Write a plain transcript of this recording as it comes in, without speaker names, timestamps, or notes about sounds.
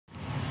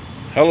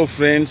Hello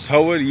friends,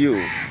 how are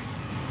you?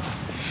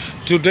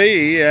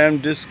 Today I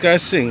am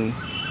discussing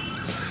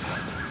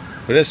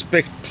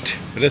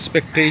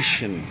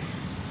expectation.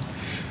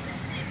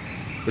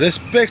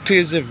 Respect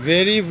is a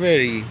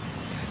very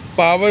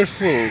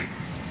powerful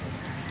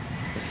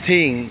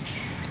thing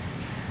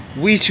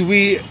which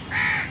we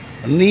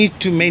need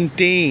to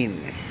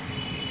maintain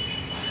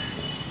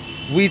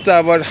with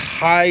our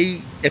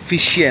high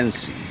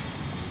efficiency.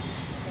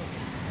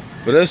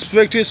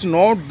 Respect is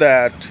not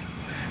that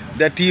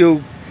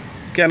you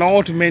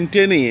cannot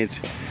maintain it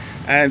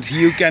and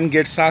you can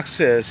get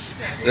success.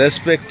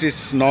 Respect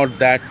is not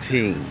that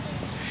thing.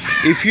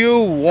 If you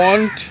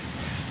want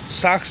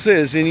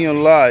success in your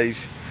life,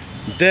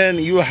 then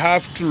you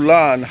have to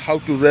learn how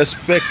to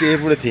respect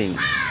everything,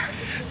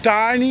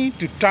 tiny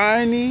to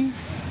tiny,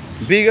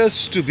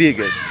 biggest to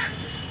biggest.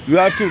 You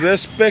have to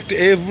respect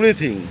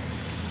everything,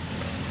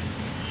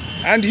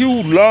 and you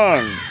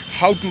learn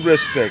how to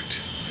respect.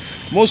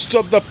 Most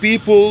of the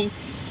people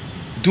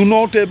do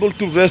not able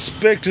to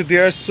respect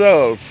their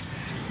self,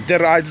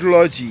 their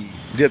ideology,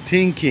 their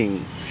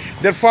thinking,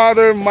 their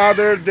father,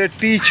 mother, their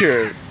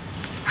teacher,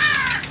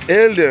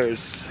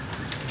 elders.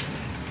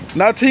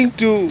 Nothing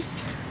to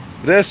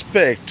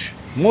respect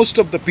most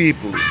of the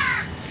people.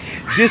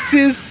 This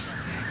is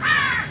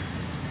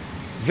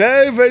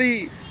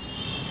very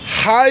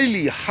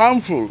highly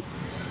harmful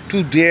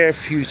to their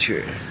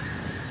future,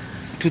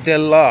 to their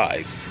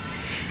life.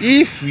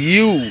 If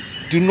you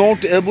do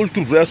not able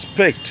to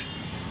respect,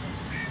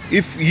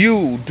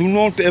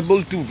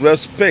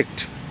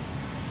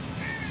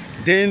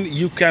 then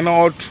you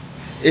cannot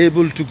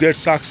able to get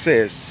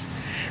success.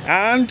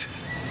 And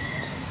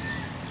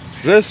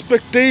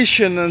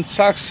respectation and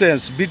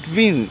success,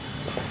 between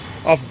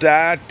of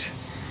that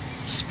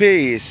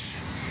space,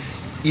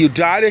 you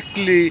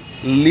directly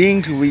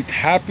linked with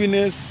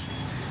happiness,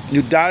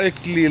 you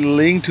directly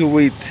linked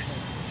with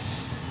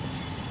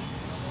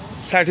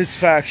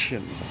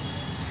satisfaction.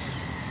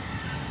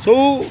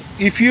 So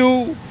if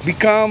you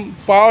become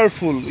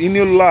powerful in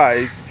your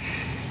life,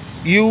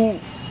 you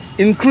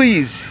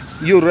increase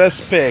your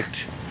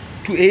respect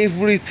to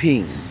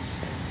everything.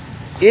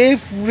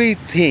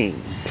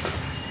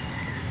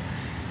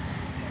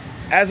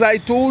 As I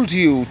told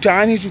you,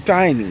 tiny to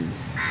tiny,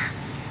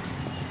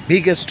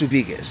 biggest to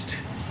biggest.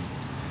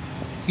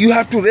 You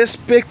have to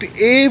respect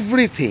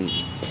everything.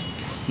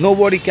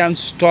 Nobody can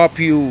stop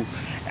you,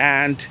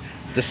 and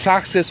the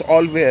success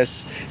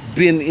always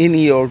been in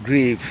your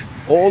grip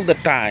all the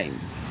time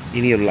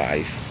in your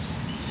life.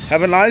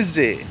 Have a nice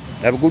day.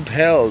 Have good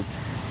health.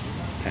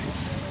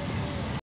 Thanks.